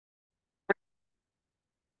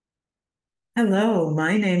Hello,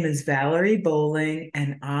 my name is Valerie Bolling,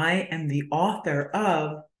 and I am the author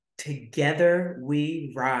of Together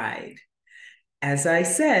We Ride. As I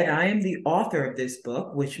said, I am the author of this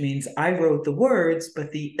book, which means I wrote the words,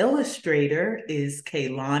 but the illustrator is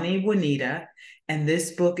Kaylani Juanita, and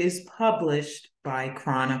this book is published by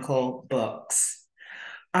Chronicle Books.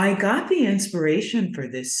 I got the inspiration for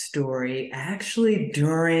this story actually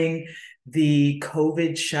during the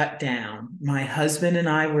COVID shutdown. My husband and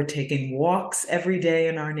I were taking walks every day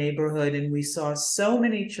in our neighborhood, and we saw so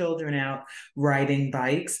many children out riding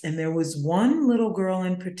bikes. And there was one little girl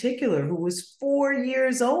in particular who was 4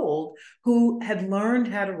 years old who had learned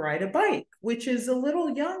how to ride a bike, which is a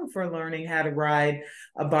little young for learning how to ride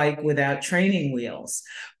a bike without training wheels.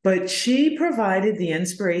 But she provided the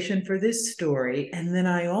inspiration for this story. And then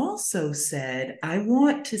I also said, I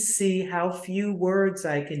want to see how few words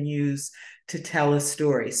I can use to tell a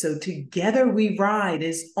story. So Together We Ride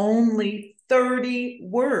is only 30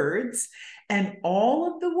 words, and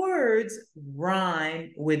all of the words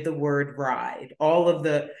rhyme with the word ride. All of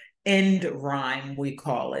the end rhyme, we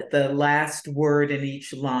call it. The last word in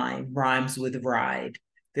each line rhymes with ride.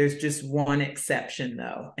 There's just one exception,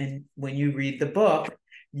 though. And when you read the book,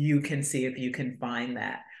 you can see if you can find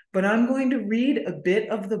that. But I'm going to read a bit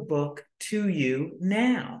of the book to you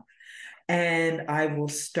now. And I will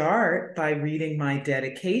start by reading my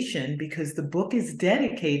dedication because the book is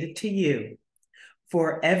dedicated to you.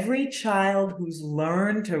 For every child who's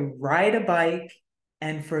learned to ride a bike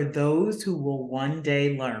and for those who will one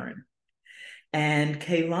day learn. And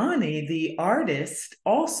Kaylani, the artist,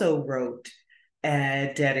 also wrote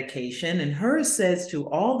a dedication, and hers says to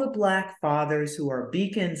all the Black fathers who are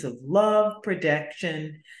beacons of love,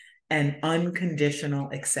 protection, and unconditional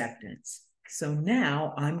acceptance. So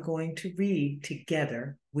now I'm going to read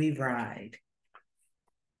Together We Ride.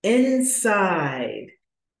 Inside.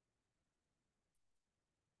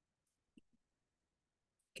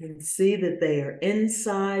 You can see that they are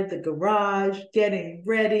inside the garage getting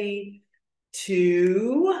ready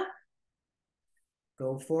to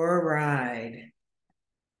go for a ride.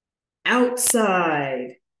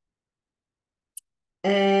 Outside.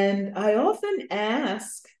 And I often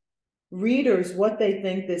ask readers what they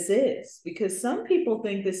think this is, because some people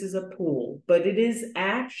think this is a pool, but it is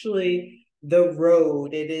actually the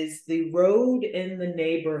road. It is the road in the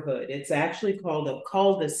neighborhood. It's actually called a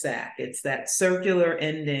cul-de-sac. It's that circular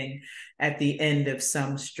ending at the end of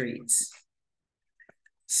some streets.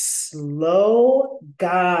 Slow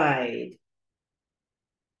guide.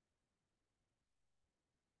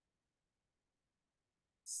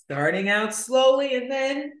 Starting out slowly and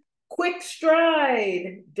then quick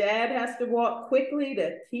stride. Dad has to walk quickly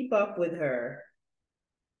to keep up with her.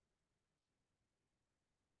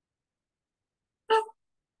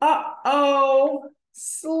 Uh-oh,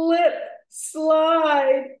 slip,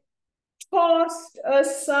 slide, tossed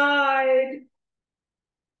aside.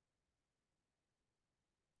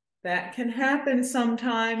 That can happen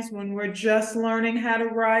sometimes when we're just learning how to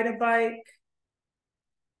ride a bike.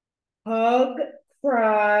 Hug,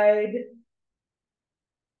 cried.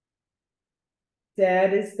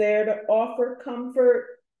 Dad is there to offer comfort,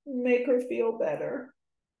 make her feel better.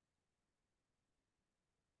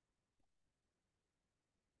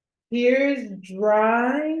 Here's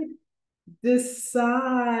dried,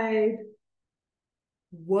 decide.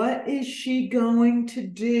 What is she going to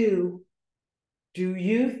do? Do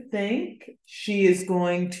you think she is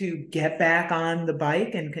going to get back on the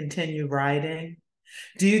bike and continue riding?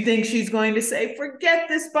 Do you think she's going to say, forget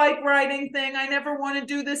this bike riding thing, I never want to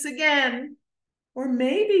do this again? Or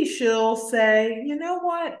maybe she'll say, you know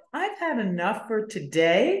what, I've had enough for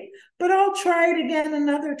today, but I'll try it again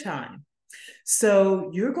another time.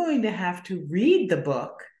 So you're going to have to read the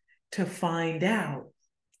book to find out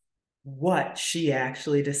what she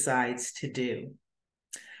actually decides to do.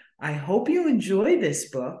 I hope you enjoy this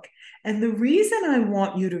book. And the reason I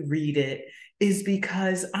want you to read it is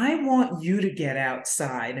because I want you to get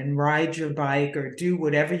outside and ride your bike or do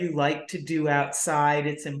whatever you like to do outside.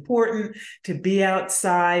 It's important to be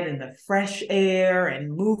outside in the fresh air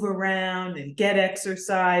and move around and get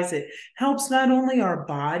exercise. It helps not only our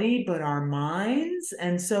body, but our minds.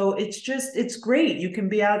 And so it's great. You can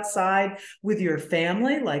be outside with your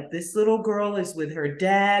family, like this little girl is with her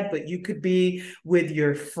dad, but you could be with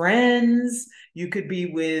your friends. You could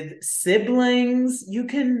be with siblings. You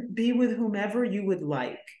can be with whomever you would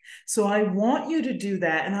like. So I want you to do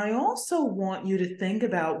that. And I also want you to think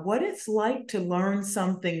about what it's like to learn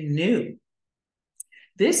something new.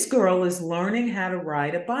 This girl is learning how to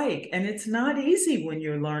ride a bike, and it's not easy when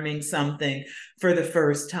you're learning something for the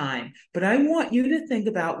first time. But I want you to think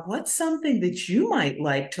about what's something that you might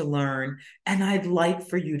like to learn, and I'd like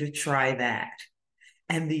for you to try that.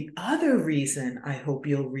 And the other reason I hope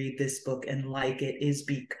you'll read this book and like it is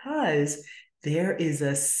because there is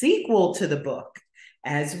a sequel to the book.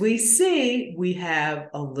 As we see, we have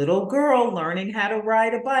a little girl learning how to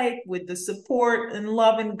ride a bike with the support and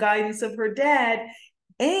love and guidance of her dad.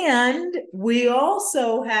 And we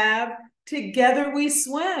also have Together We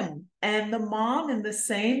Swim. And the mom in the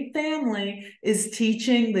same family is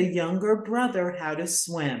teaching the younger brother how to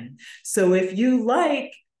swim. So if you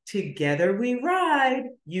like Together We Ride,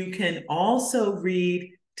 you can also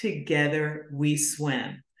read Together We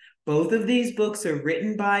Swim. Both of these books are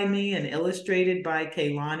written by me and illustrated by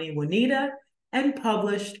Kaylani Juanita and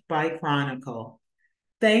published by Chronicle.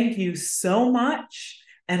 Thank you so much,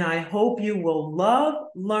 and I hope you will love,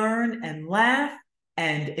 learn, and laugh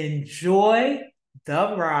and enjoy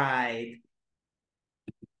the ride.